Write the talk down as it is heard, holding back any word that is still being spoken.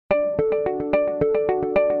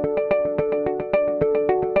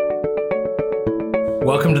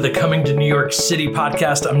Welcome to the Coming to New York City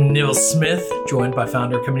podcast. I'm Neil Smith, joined by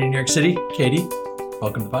founder of Coming to New York City, Katie.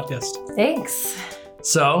 Welcome to the podcast. Thanks.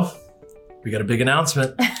 So, we got a big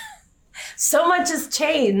announcement. So much has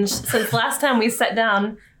changed since last time we sat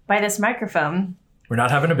down by this microphone. We're not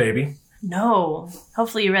having a baby. No.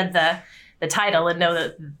 Hopefully you read the title and know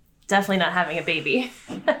that definitely not having a baby.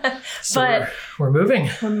 So but we're moving.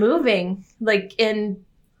 we're moving like in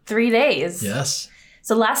 3 days. Yes.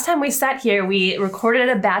 So last time we sat here, we recorded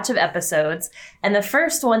a batch of episodes. And the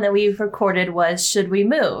first one that we recorded was Should We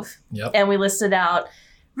Move? Yep. And we listed out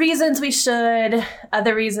reasons we should,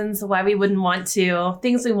 other reasons why we wouldn't want to,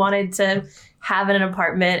 things we wanted to have in an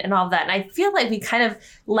apartment and all of that. And I feel like we kind of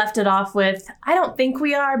left it off with, I don't think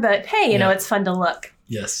we are, but hey, you know, it's fun to look.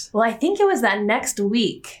 Yes. Well, I think it was that next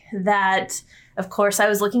week that, of course, I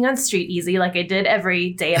was looking on Street Easy like I did every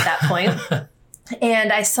day at that point.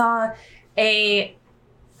 And I saw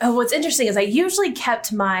what's interesting is I usually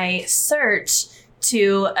kept my search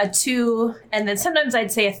to a 2, and then sometimes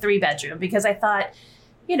I'd say a 3-bedroom because I thought,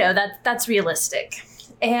 you know, that's realistic.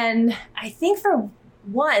 And I think for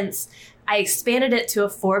once I expanded it to a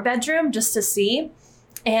 4-bedroom just to see,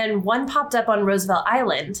 and one popped up on Roosevelt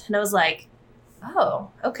Island, and I was like, oh,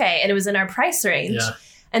 okay. And it was in our price range. Yeah.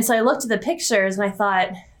 And so I looked at the pictures and I thought,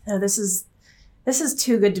 oh, this is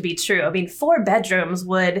too good to be true. I mean, 4 bedrooms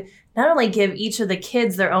would not only give each of the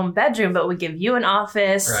kids their own bedroom, but would give you an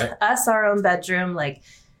office, Right. us our own bedroom. Like,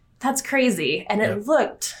 that's crazy. And Yep. it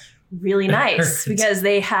looked really nice because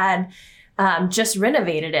they had just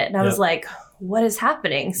renovated it. And I was like, what is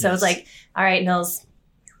happening? So I was like, all right, Nils,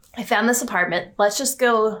 I found this apartment. Let's just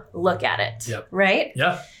go look at it. Yep. Right?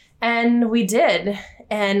 Yeah. And we did.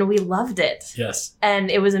 And we loved it. Yes. And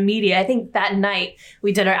it was immediate. I think that night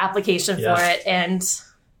we did our application for it. And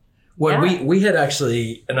When we had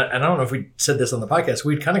actually, and I don't know if we said this on the podcast,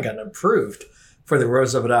 we'd kind of gotten approved for the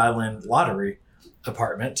Roosevelt Island lottery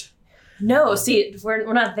apartment. no, see,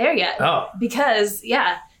 we're not there yet. Oh. Because,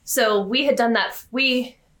 so we had done that.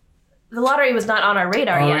 The lottery was not on our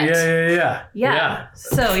radar yet. Yeah.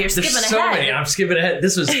 So you're There's skipping so ahead. many. I'm skipping ahead.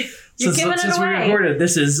 This was You're since giving it we away. recorded.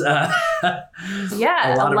 This is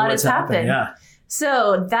Yeah, a lot what's has happened. Yeah.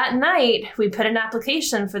 So that night we put an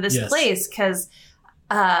application for this place because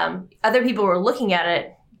other people were looking at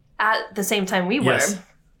it at the same time we were. Yes.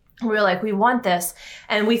 We were like, we want this.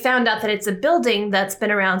 And we found out that it's a building that's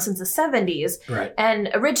been around since the 70s. Right.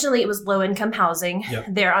 And originally it was low-income housing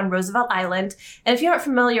there on Roosevelt Island. And if you aren't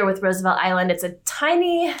familiar with Roosevelt Island, it's a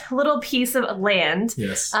tiny little piece of land.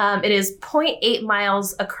 Yes. It is 0.8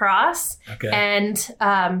 miles across. Okay. And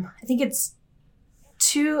I think it's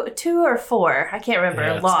two or 4. I can't remember.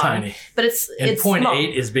 Yeah, it's long. tiny. But it's And it's 0.8 small.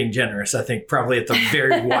 is being generous, I think, probably at the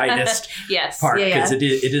very widest Yes. part, because Yeah.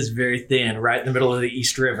 it is very thin, right in the middle of the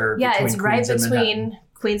East River. Yeah, between it's right Queens and Manhattan. between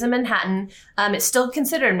Queens and Manhattan. It's still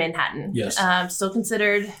considered Manhattan. Yes. Still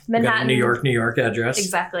considered We got Manhattan. a New York address.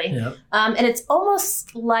 Exactly. Yep. And it's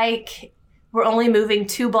almost like we're only moving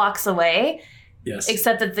 2 blocks away, Yes.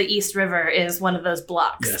 except that the East River is one of those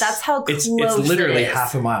blocks. Yes. That's how close It's literally it is.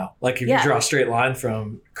 half a mile. Like if you draw a straight line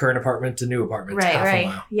from current apartment to new apartment, it's half a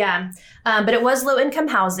mile. Yeah. But it was low-income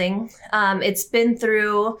housing. It's been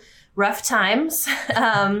through rough times.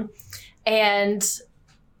 And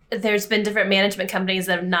there's been different management companies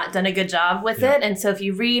that have not done a good job with it. And so if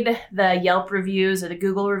you read the Yelp reviews or the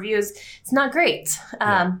Google reviews, it's not great.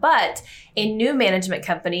 But a new management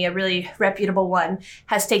company, a really reputable one,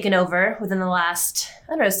 has taken over within the last,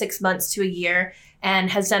 6 months to a year and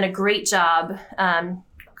has done a great job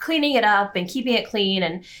cleaning it up and keeping it clean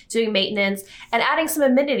and doing maintenance and adding some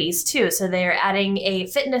amenities too. So they're adding a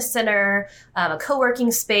fitness center, a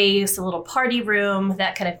co-working space, a little party room,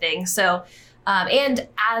 that kind of thing. So and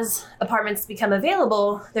as apartments become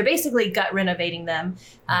available, they're basically gut renovating them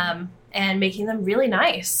and making them really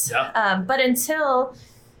nice. Yeah. But until,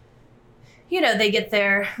 they get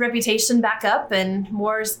their reputation back up and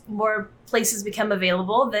more places become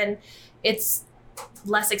available, then it's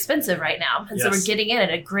less expensive right now. And so we're getting in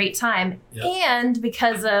at a great time. Yep. And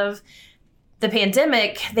because of the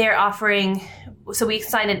pandemic, they're offering, so we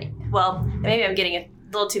signed maybe I'm getting a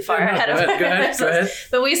little too far ahead of ourselves. Go ahead.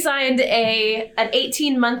 But we signed an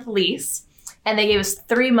 18-month lease, and they gave us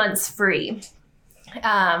 3 months free,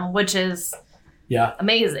 which is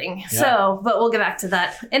amazing. Yeah. So, but we'll get back to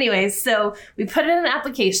that. Anyways, so we put in an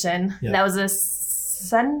application. Yeah. That was a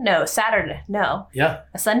Saturday. No. Yeah.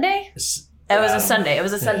 A Sunday? It was a Sunday. It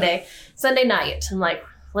was a Sunday. Sunday night. I'm like,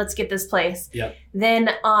 let's get this place. Yep. Then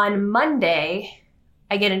on Monday,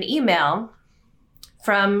 I get an email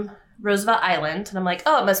from Roosevelt Island. And I'm like,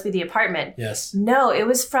 oh, it must be the apartment. Yes. No, it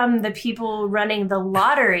was from the people running the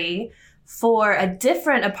lottery for a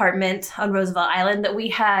different apartment on Roosevelt Island that we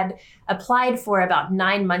had applied for about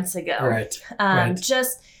 9 months ago. Right.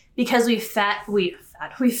 Just because we fit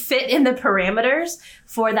in the parameters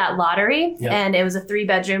for that lottery. Yep. And it was a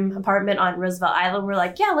 3-bedroom apartment on Roosevelt Island. We're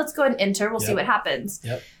like, yeah, let's go ahead and enter. We'll see what happens.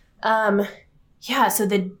 Yep. So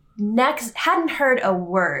the next, hadn't heard a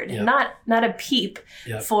word, not a peep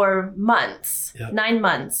for months, 9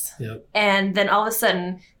 months. Yep. And then all of a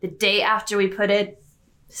sudden, the day after we put an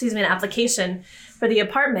application for the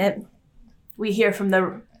apartment, we hear from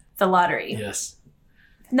the lottery. Yes.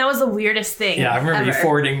 And that was the weirdest thing. Yeah, I remember you ever.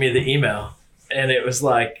 forwarding me the email, and it was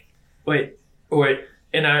like, wait.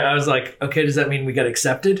 And I was like, okay, does that mean we got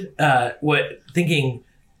accepted? Thinking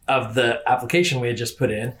of the application we had just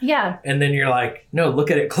put in. Yeah. And then you're like, no,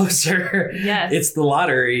 look at it closer. Yes. It's the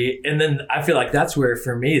lottery. And then I feel like that's where,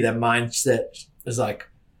 for me, that mindset is like,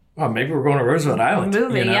 oh, maybe we're going to Roosevelt Island.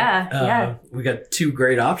 Moving, yeah. We got 2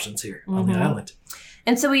 great options here on the island.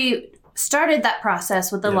 And so we started that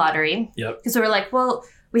process with the lottery. Yep. Because we were like, well,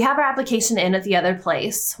 we have our application in at the other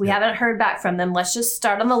place. We haven't heard back from them. Let's just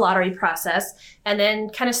start on the lottery process and then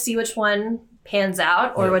kind of see which one pans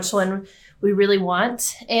out or which one we really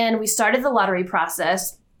want. And we started the lottery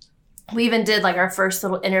process. We even did like our first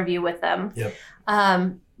little interview with them. Yep.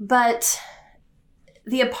 But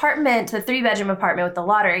the apartment, the 3-bedroom apartment with the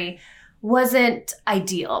lottery, wasn't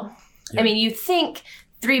ideal. Yep. I mean, you think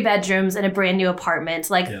 3 bedrooms in a brand new apartment.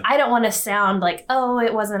 Like, I don't want to sound like, oh,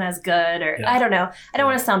 it wasn't as good, or I don't know. I don't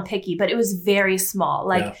want to sound picky, but it was very small.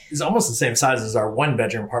 Like, it's almost the same size as our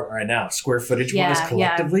 1-bedroom apartment right now, square footage wise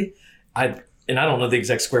collectively. I don't know the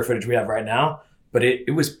exact square footage we have right now, but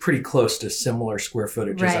it was pretty close to similar square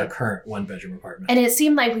footage as our current 1-bedroom apartment. And it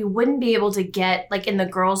seemed like we wouldn't be able to get, like in the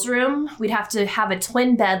girls' room, we'd have to have a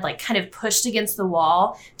twin bed, like kind of pushed against the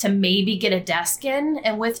wall to maybe get a desk in.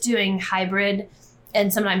 And with doing hybrid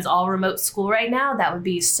and sometimes all remote school right now, that would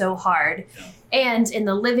be so hard. Yeah. And in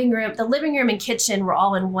the living room and kitchen were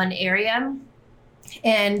all in one area.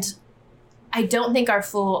 And I don't think our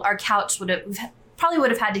couch would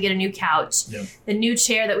have had to get a new couch. Yeah. The new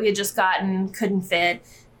chair that we had just gotten couldn't fit.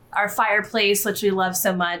 Our fireplace, which we love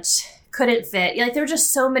so much, couldn't fit. Like, there were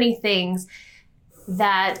just so many things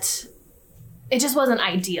that it just wasn't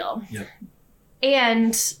ideal. Yeah.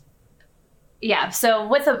 And so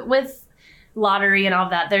with lottery and all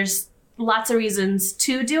that, there's lots of reasons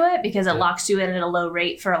to do it because it locks you in at a low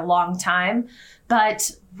rate for a long time.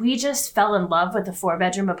 But we just fell in love with the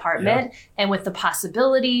 4-bedroom apartment and with the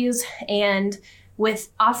possibilities, and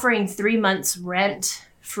with offering 3 months rent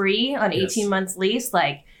free on 18 months lease,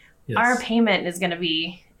 like our payment is going to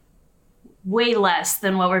be way less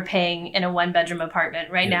than what we're paying in a 1-bedroom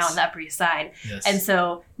apartment right now on the Upper East Side. Yes. And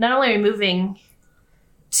so not only are we moving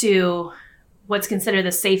to what's considered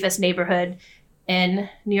the safest neighborhood in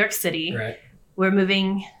New York City, we're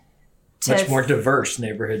moving to much more diverse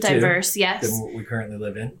neighborhood yes, than what we currently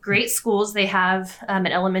live in. Great schools. They have an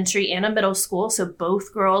elementary and a middle school, so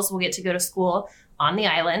both girls will get to go to school on the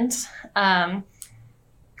island.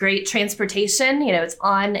 Great transportation. It's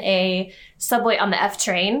on a subway, on the F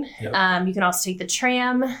train. Yep. You can also take the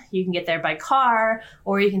tram. You can get there by car,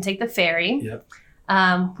 or you can take the ferry. Yep.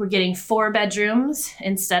 We're getting 4 bedrooms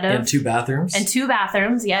instead of... And 2 bathrooms. And 2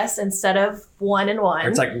 bathrooms, yes, instead of 1 and 1. Or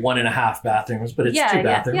it's like 1.5 bathrooms, but it's 2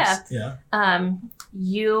 bathrooms. Yeah.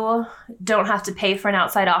 You don't have to pay for an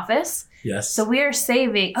outside office. Yes. So we are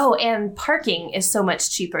saving... Oh, and parking is so much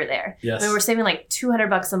cheaper there. Yes. I mean, we're saving like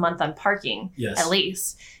 $200 a month on parking, at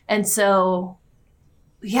least. And so...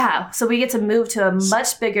 Yeah, so we get to move to a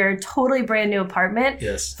much bigger, totally brand new apartment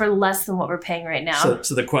for less than what we're paying right now.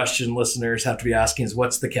 So the question listeners have to be asking is,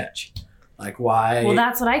 what's the catch? Like, why? Well,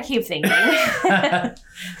 that's what I keep thinking.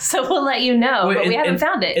 So we'll let you know, but we haven't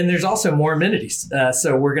found it. And there's also more amenities.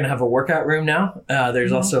 So we're going to have a workout room now.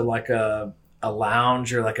 There's also like a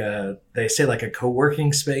lounge, or they say like a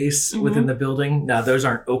co-working space within the building. Now, those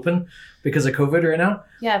aren't open because of COVID right now.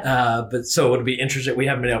 Yeah. But so it'll be interesting. We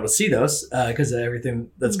haven't been able to see those because of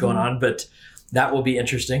everything that's going on, but that will be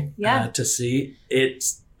interesting to see.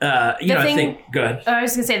 It's, I think, go ahead. I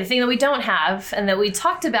was going to say, the thing that we don't have and that we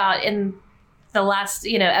talked about in the last,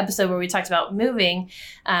 episode where we talked about moving,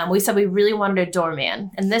 we said we really wanted a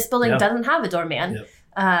doorman, and this building doesn't have a doorman.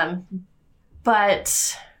 Yep.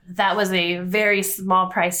 But that was a very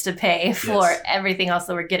small price to pay for everything else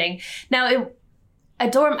that we're getting. Now,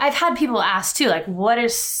 I've had people ask too, like,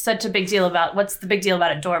 what's the big deal about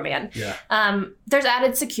a doorman? Yeah. There's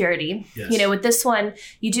added security. Yes. With this one,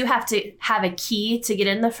 you do have to have a key to get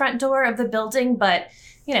in the front door of the building, but,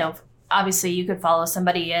 obviously you could follow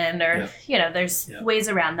somebody in, or there's ways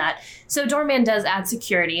around that. So doorman does add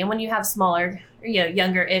security, and when you have smaller,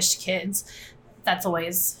 younger-ish kids, that's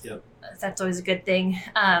always a good thing.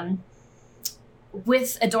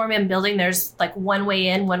 With a doorman building, there's like one way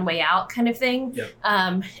in, one way out kind of thing.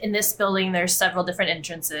 In this building, there's several different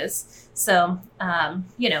entrances. So,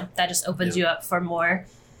 that just opens you up for more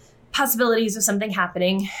possibilities of something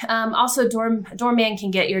happening. Also, doorman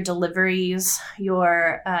can get your deliveries, you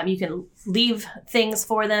can leave things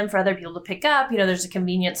for them for other people to pick up. There's a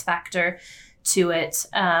convenience factor to it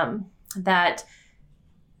that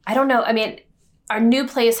I don't know. I mean, our new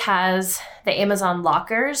place has the Amazon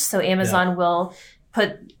lockers. So Amazon will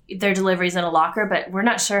put their deliveries in a locker, but we're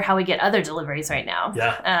not sure how we get other deliveries right now.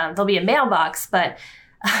 There'll be a mailbox, but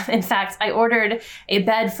in fact, I ordered a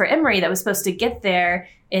bed for Emery that was supposed to get there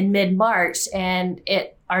in mid-March, and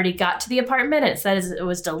it already got to the apartment. It says it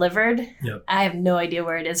was delivered. I have no idea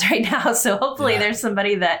where it is right now. So hopefully there's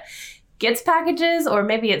somebody that gets packages, or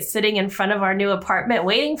maybe it's sitting in front of our new apartment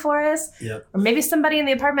waiting for us. Or maybe somebody in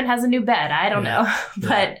the apartment has a new bed. I don't know.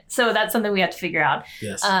 But so that's something we have to figure out.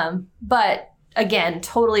 But again,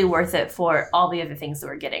 totally worth it for all the other things that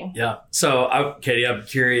we're getting. So Katie, I'm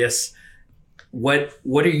curious, what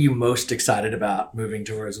are you most excited about moving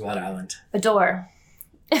to Roosevelt Island? A door.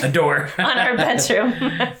 A door. On our bedroom.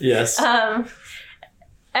 Yes.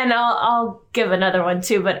 And I'll give another one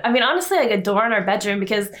too. But I mean, honestly, like a door in our bedroom,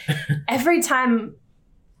 because every time,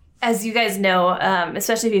 as you guys know,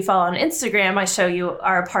 especially if you follow on Instagram, I show you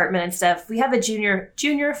our apartment and stuff. We have a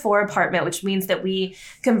junior 4 apartment, which means that we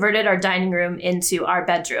converted our dining room into our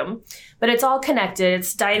bedroom. But it's all connected.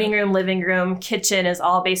 It's dining room, living room, kitchen is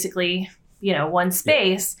all basically, one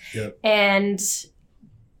space. And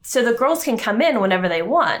so the girls can come in whenever they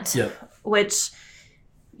want, which,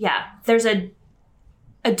 there's a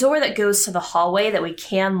door that goes to the hallway that we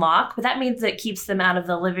can lock, but that means that it keeps them out of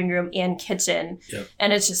the living room and kitchen.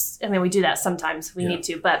 And it's just, I mean, we do that sometimes if we need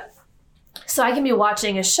to, but so I can be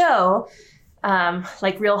watching a show,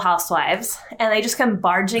 like Real Housewives, and they just come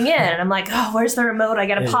barging in and I'm like, oh, where's the remote? I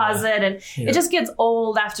got to pause it. And it just gets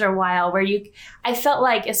old after a while I felt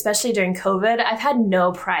like, especially during COVID, I've had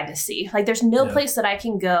no privacy. Like there's no place that I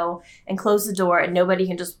can go and close the door and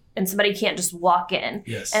somebody can't just walk in.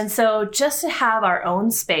 And so just to have our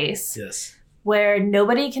own space where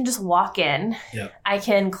nobody can just walk in, I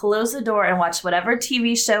can close the door and watch whatever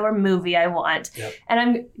TV show or movie I want. And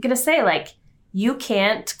I'm going to say, like, you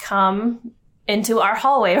can't come into our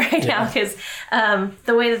hallway right now because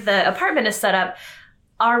the way that the apartment is set up,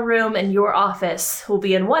 our room and your office will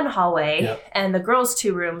be in one hallway and the girls'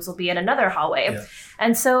 2 rooms will be in another hallway.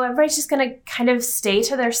 And so everybody's just going to kind of stay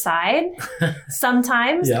to their side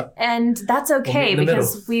sometimes. And that's okay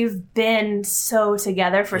because we've been so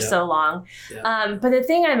together for so long. But the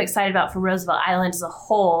thing I'm excited about for Roosevelt Island as a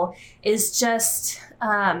whole is just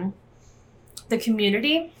the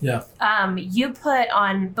community. You put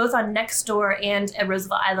on both on Nextdoor and at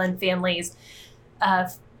Roosevelt Island Families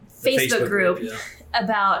Facebook group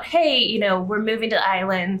about, hey, we're moving to the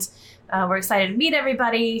island. We're excited to meet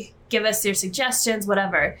everybody. Give us your suggestions,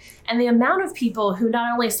 whatever. And the amount of people who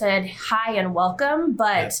not only said hi and welcome,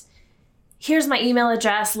 but here's my email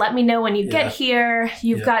address. Let me know when you get here.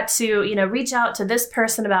 You've got to, reach out to this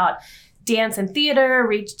person about dance and theater,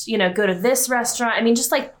 go to this restaurant. I mean,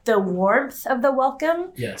 just like the warmth of the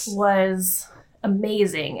welcome was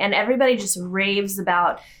amazing. And everybody just raves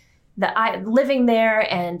about living there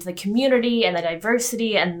and the community and the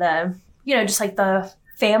diversity and the, just like the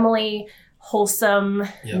family, wholesome,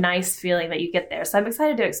 nice feeling that you get there. So I'm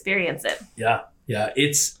excited to experience it.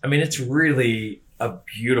 It's really a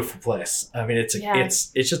beautiful place. I mean,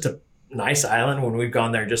 it's just a nice island when we've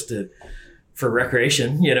gone there just for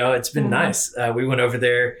recreation. It's been nice. We went over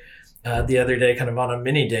there the other day kind of on a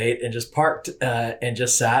mini date and just parked and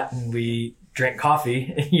just sat and we drank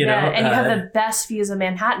coffee, and you have the best views of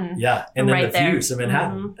Manhattan. And then right the views of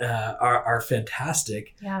Manhattan are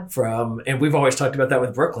fantastic. And we've always talked about that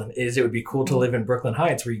with Brooklyn, is it would be cool to live in Brooklyn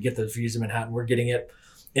Heights where you get those views of Manhattan. We're getting it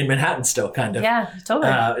in Manhattan still, kind of.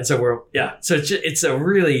 Totally. And so so it's a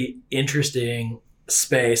really interesting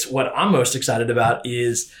space. What I'm most excited about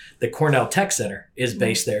is the Cornell Tech Center is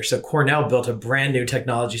based there. So Cornell built a brand new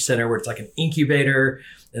technology center where it's like an incubator,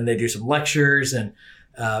 and they do some lectures, and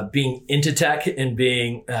being into tech and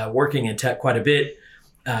working in tech quite a bit,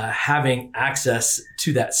 having access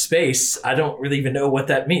to that space, I don't really even know what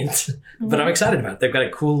that means, but I'm excited about it. They've got a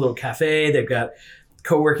cool little cafe, they've got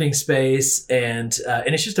co-working space, and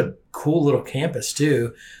it's just a cool little campus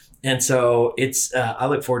too. And so it's I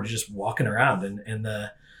look forward to just walking around and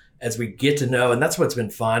as we get to know, and that's what's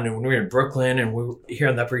been fun. And when we're in Brooklyn and we're here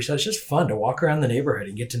on the Upper East Side, it's just fun to walk around the neighborhood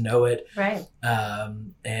and get to know it. Right.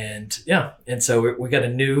 And so we got a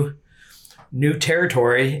new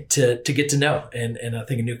territory to get to know, and I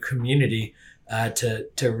think a new community to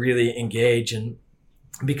really engage and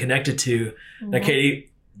be connected to. Now,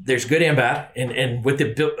 Katie, there's good and bad, and with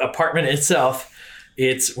the apartment itself,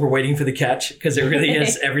 we're waiting for the catch, because it really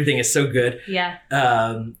is, everything is so good. Yeah.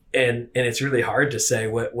 And it's really hard to say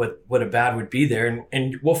what a bad would be there,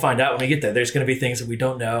 and we'll find out when we get there. There's going to be things that we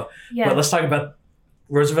don't know. Yeah. But let's talk about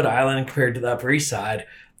Roosevelt Island compared to the Upper East Side.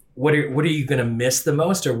 What are you going to miss the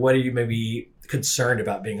most, or what are you maybe concerned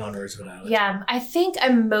about being on Roosevelt Island? Yeah, I think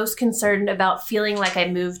I'm most concerned about feeling like I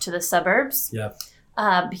moved to the suburbs. Yeah.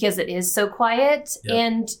 Because it is so quiet, Yeah.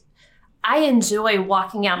 and I enjoy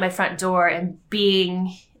walking out my front door and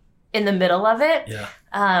being in the middle of it. Yeah.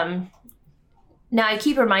 Now I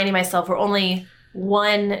keep reminding myself we're only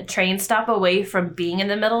one train stop away from being in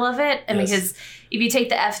the middle of it. And Yes. because if you take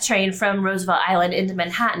the F train from Roosevelt Island into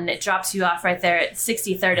Manhattan, it drops you off right there at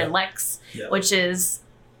 63rd and Lex, Yeah. which is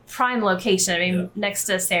prime location. I mean, Yeah. next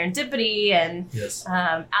to Serendipity and Yes.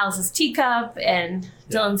 Alice's Teacup and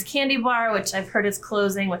Yeah. Dylan's Candy Bar, which I've heard is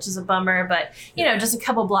closing, which is a bummer. But, you know, just a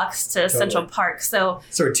couple blocks to Central Park. So,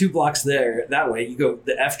 So we're 2 blocks there. That way, you go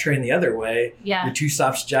the F train the other way. yeah. Your 2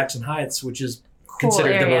 stops to Jackson Heights, which is Cool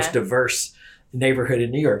considered the area. most diverse neighborhood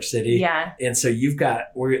in New York City. Yeah. And so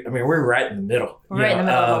we're right in the middle. We're right in the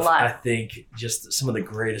middle of a lot. I think just some of the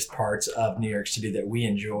greatest parts of New York City that we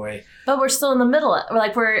enjoy. But we're still in the middle.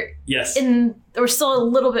 Yes. We're still a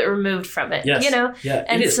little bit removed from it, Yes. you know? Yeah.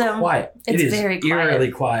 And it is so quiet. it's it is very quiet.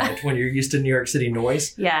 eerily quiet when you're used to New York City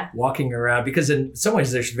noise. Yeah. Walking around, because in some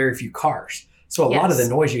ways there's very few cars. So a lot of the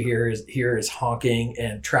noise you hear is honking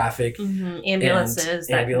and traffic. Ambulances.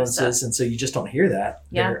 And that kind of stuff. and so you just don't hear that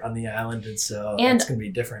Yeah. there on the island, and so And it's going to be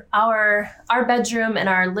different. Our bedroom and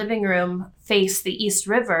our living room face the East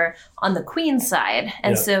River on the Queens side.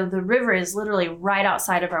 And Yeah. so the river is literally right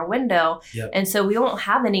outside of our window. Yep. And so we won't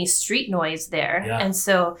have any street noise there. Yeah. And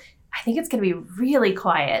so I think it's going to be really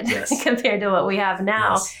quiet Yes. compared to what we have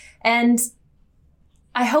now. Yes. And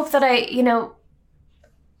I hope that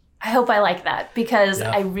I hope I like that, because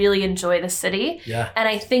Yeah. I really enjoy the city. Yeah. And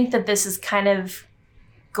I think that this is kind of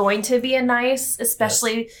going to be a nice,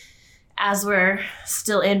 especially as we're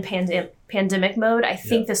still in pandemic mode. I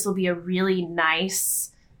think this will be a really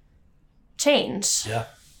nice change. Yeah.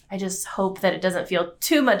 I just hope that it doesn't feel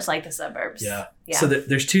too much like the suburbs. Yeah. Yeah. So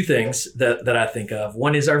there's 2 things that I think of.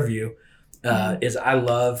 One is our view. Is I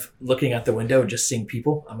love looking out the window and just seeing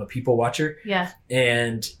people. I'm a people watcher. Yeah.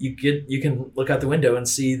 And you can look out the window and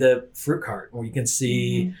see the fruit cart, or you can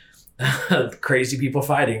see crazy people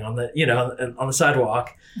fighting on the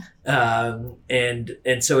sidewalk.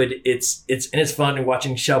 And so it's fun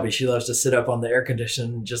watching Shelby. She loves to sit up on the air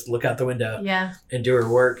conditioner and just look out the window Yeah. and do her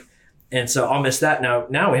work. And so I'll miss that.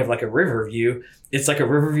 Now we have like a river view. It's like a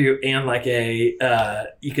river view and like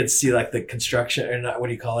you can see like the construction, or not, what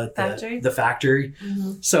do you call it? Factory? The factory.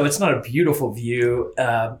 Mm-hmm. So it's not a beautiful view,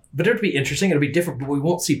 but it'll be interesting. It'll be different, but we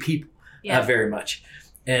won't see people very much.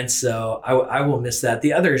 And so I will miss that.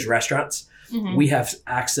 The other is restaurants. Mm-hmm. We have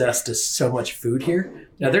access to so much food here.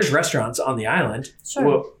 Now there's restaurants on the island. Sure.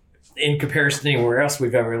 Well, in comparison to anywhere else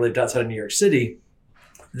we've ever lived outside of New York City,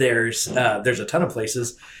 there's a ton of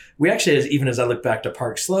places. We actually, even as I look back to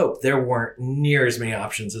Park Slope, there weren't near as many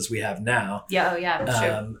options as we have now. Yeah. Oh, yeah. That's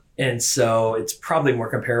true. And so it's probably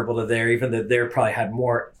more comparable to there, even though there probably had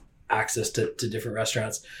more access to different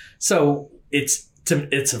restaurants. So it's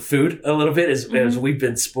a food a little bit as we've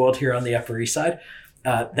been spoiled here on the Upper East Side.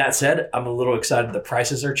 That said, I'm a little excited the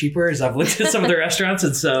prices are cheaper as I've looked at some of the restaurants.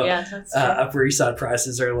 And so that's true. Upper East Side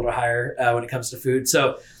prices are a little higher when it comes to food.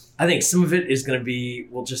 So I think some of it is going to be,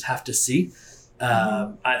 we'll just have to see.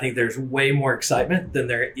 I think there's way more excitement than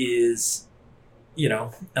there is,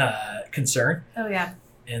 concern. Oh, yeah.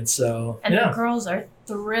 And so, And the girls are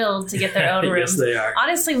thrilled to get their own rooms. Yes, they are.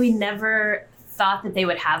 Honestly, we never thought that they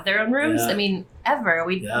would have their own rooms. Yeah. I mean, ever.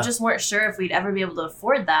 We just weren't sure if we'd ever be able to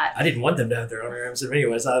afford that. I didn't want them to have their own rooms in many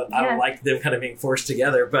ways. I liked them kind of being forced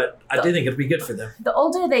together, but I do think it'd be good for them. The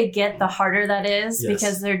older they get, the harder that is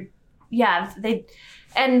because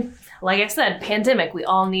and like I said, pandemic, we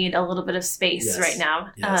all need a little bit of space right now.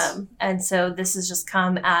 Yes. And so this has just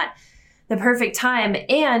come at the perfect time.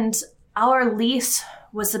 And our lease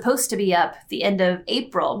was supposed to be up the end of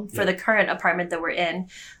April for the current apartment that we're in.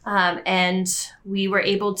 And we were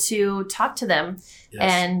able to talk to them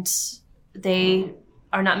and they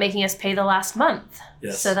are not making us pay the last month.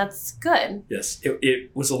 Yes. So that's good. Yes.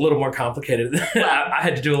 It was a little more complicated. I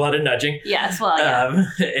had to do a lot of nudging. Yes. Well,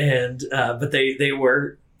 yeah. But they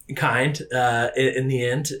were, kind in the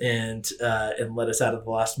end, and let us out of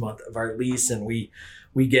the last month of our lease, and we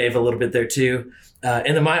gave a little bit there too.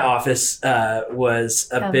 And then my office was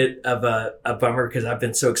a bit of a bummer because I've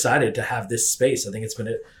been so excited to have this space. I think it's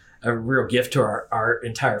been a real gift to our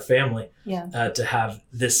entire family to have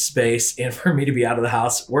this space and for me to be out of the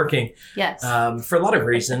house working for a lot of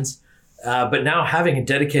reasons. But now having a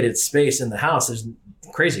dedicated space in the house is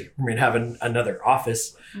crazy. I mean, having another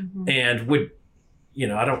office and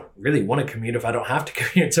I don't really want to commute if I don't have to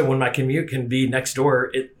commute. So when my commute can be next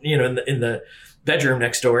door, in the bedroom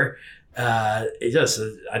next door,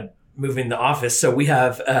 I'm moving the office. So we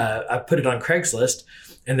have, I put it on Craigslist,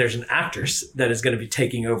 and there's an actress that is going to be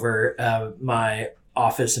taking over my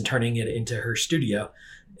office and turning it into her studio.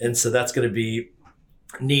 And so that's going to be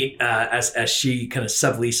neat as she kind of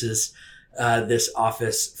subleases this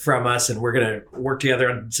office from us, and we're going to work together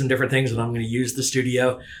on some different things, and I'm going to use the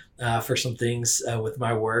studio for some things with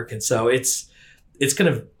my work. And so it's kind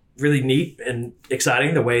of really neat and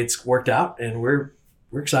exciting the way it's worked out, and we're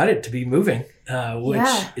excited to be moving, which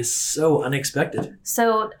is so unexpected.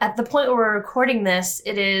 So at the point where we're recording this,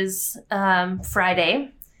 it is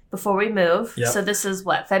Friday before we move. Yep. So this is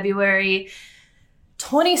February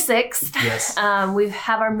 26th. Yes. We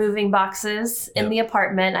have our moving boxes in the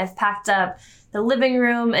apartment. I've packed up the living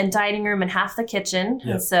room and dining room and half the kitchen. Yep.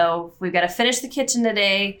 And so we've got to finish the kitchen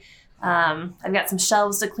today. I've got some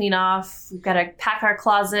shelves to clean off. We've got to pack our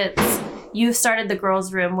closets. You started the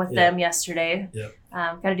girls' room with them yesterday. Yep.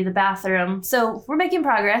 Got to do the bathroom. So we're making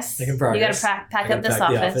progress. You got to pack up this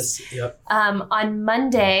office. Yep. On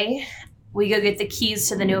Monday, we go get the keys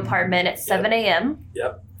to the new apartment at 7 a.m.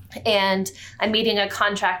 Yep. And I'm meeting a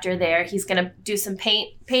contractor there. He's going to do some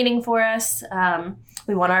painting for us.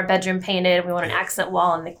 We want our bedroom painted. We want an accent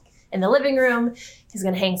wall in the living room. He's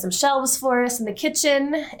going to hang some shelves for us in the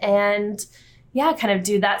kitchen and kind of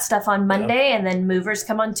do that stuff on Monday, and then movers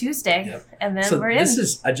come on Tuesday. Yep. And then we're in.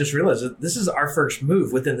 I just realized that this is our first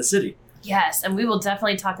move within the city. Yes, and we will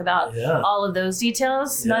definitely talk about all of those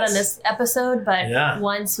details, not on this episode, but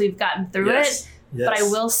once we've gotten through it. Yes. But I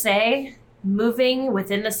will say, moving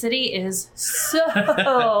within the city is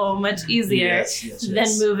so much easier than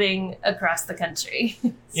moving across the country.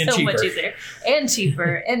 And so much easier. And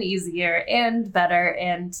cheaper and easier and better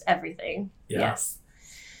and everything. Yeah. Yes.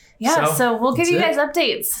 Yeah, so we'll give you guys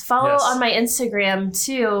updates. Follow on my Instagram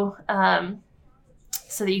too,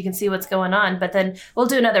 so that you can see what's going on. But then we'll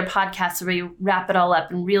do another podcast where we wrap it all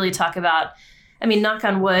up and really talk about, knock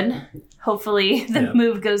on wood, hopefully the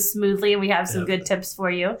move goes smoothly and we have some good tips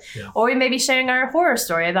for you. Yeah. Or we may be sharing our horror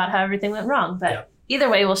story about how everything went wrong. But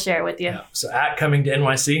either way, we'll share it with you. Yeah. So at Coming to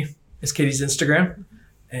NYC is Katie's Instagram.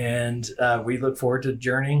 And we look forward to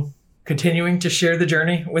continuing to share the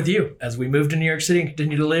journey with you as we move to New York City and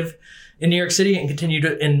continue to live in New York City and continue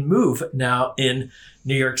to move now in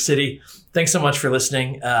New York City. Thanks so much for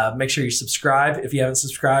listening. Make sure you subscribe if you haven't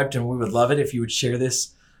subscribed, and we would love it if you would share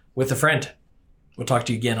this with a friend. We'll talk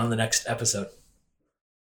to you again on the next episode.